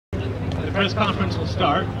The press conference will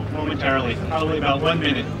start momentarily, probably about 1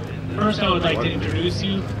 minute. First, I would like to introduce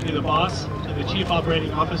you to the boss, to the Chief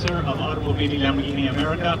Operating Officer of Automobili Lamborghini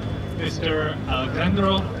America, Mr.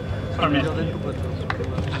 Alejandro Carmel.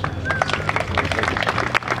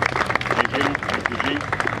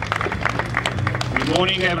 Good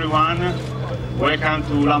morning, everyone. Welcome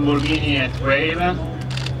to Lamborghini at Quail.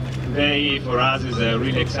 Today for us is a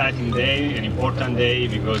really exciting day, an important day,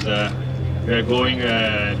 because we are going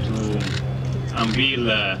to unveil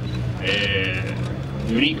a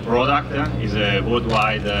unique product. It's a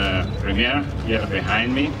worldwide premiere here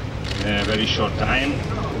behind me in a very short time.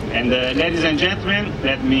 And ladies and gentlemen,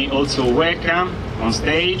 let me also welcome on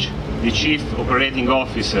stage the Chief Operating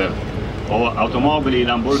Officer of Automobili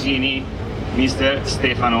Lamborghini, Mr.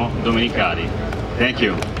 Stefano Domenicali. Thank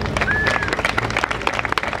you.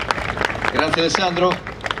 Grazie Alessandro.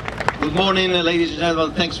 Good morning, ladies and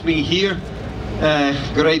gentlemen. Thanks for being here.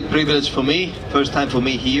 Great privilege for me. First time for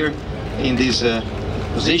me here in this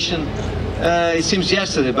position. It seems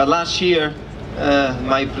yesterday, but last year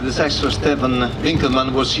my predecessor Stefan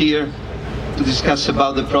Winkelmann was here to discuss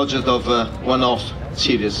about the project of one-off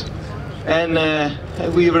series. And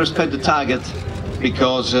we respect the target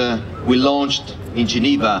because we launched in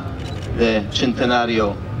Geneva the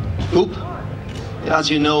Centenario Coupe.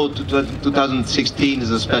 As you know, 2016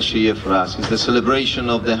 is a special year for us. It's the celebration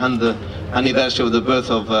of the 100th anniversary of the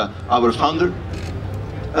birth of our founder.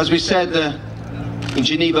 As we said, in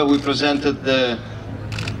Geneva we presented the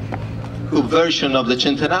Coupe version of the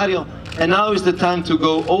Centenario, and now is the time to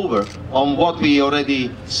go over on what we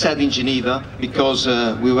already said in Geneva, because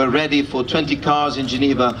we were ready for 20 cars in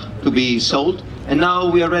Geneva to be sold, and now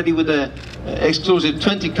we are ready with the exclusive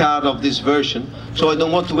 20 car of this version. So I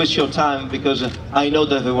don't want to waste your time, because I know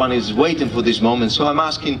that everyone is waiting for this moment. So I'm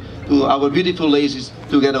asking to our beautiful ladies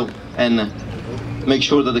to get up and make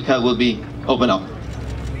sure that the car will be opened up.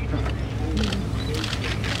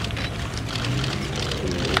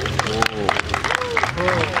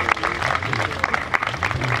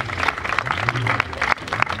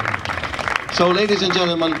 So ladies and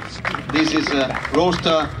gentlemen, this is a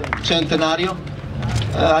Roadster Centenario.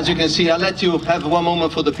 As you can see, I'll let you have one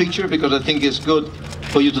moment for the picture, because I think it's good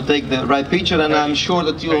for you to take the right picture, and I'm sure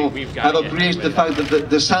that you have appreciated the fact that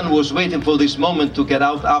the sun was waiting for this moment to get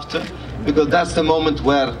out after, because that's the moment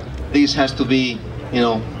where this has to be,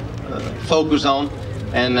 focused on.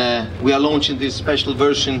 And we are launching this special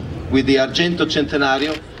version with the Argento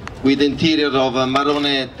Centenario, with the interior of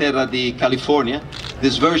Marrone Terra di California.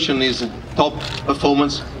 This version is top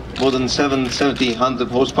performance, more than 770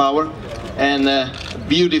 horsepower, and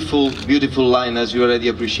beautiful, beautiful line, as you already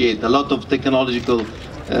appreciate. A lot of technological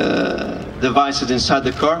devices inside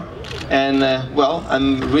the car, and well,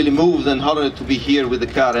 I'm really moved and honored to be here with the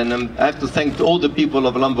car, and I have to thank all the people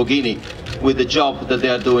of Lamborghini with the job that they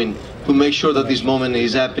are doing to make sure that this moment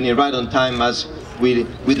is happening right on time as we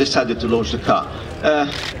decided to launch the car.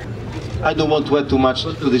 I don't want to add too much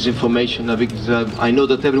to this information because I know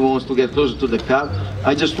that everyone wants to get closer to the car.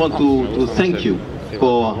 I just want to thank you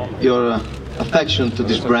for your affection to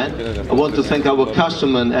this brand. I want to thank our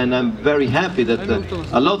customers, and I'm very happy that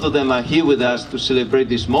a lot of them are here with us to celebrate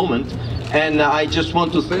this moment. And I just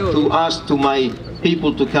want to ask to my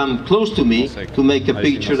people to come close to me to make a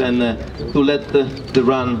picture and to let the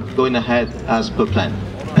run going ahead as per plan.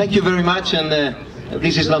 Thank you very much, and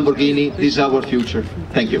this is Lamborghini, this is our future.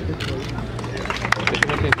 Thank you.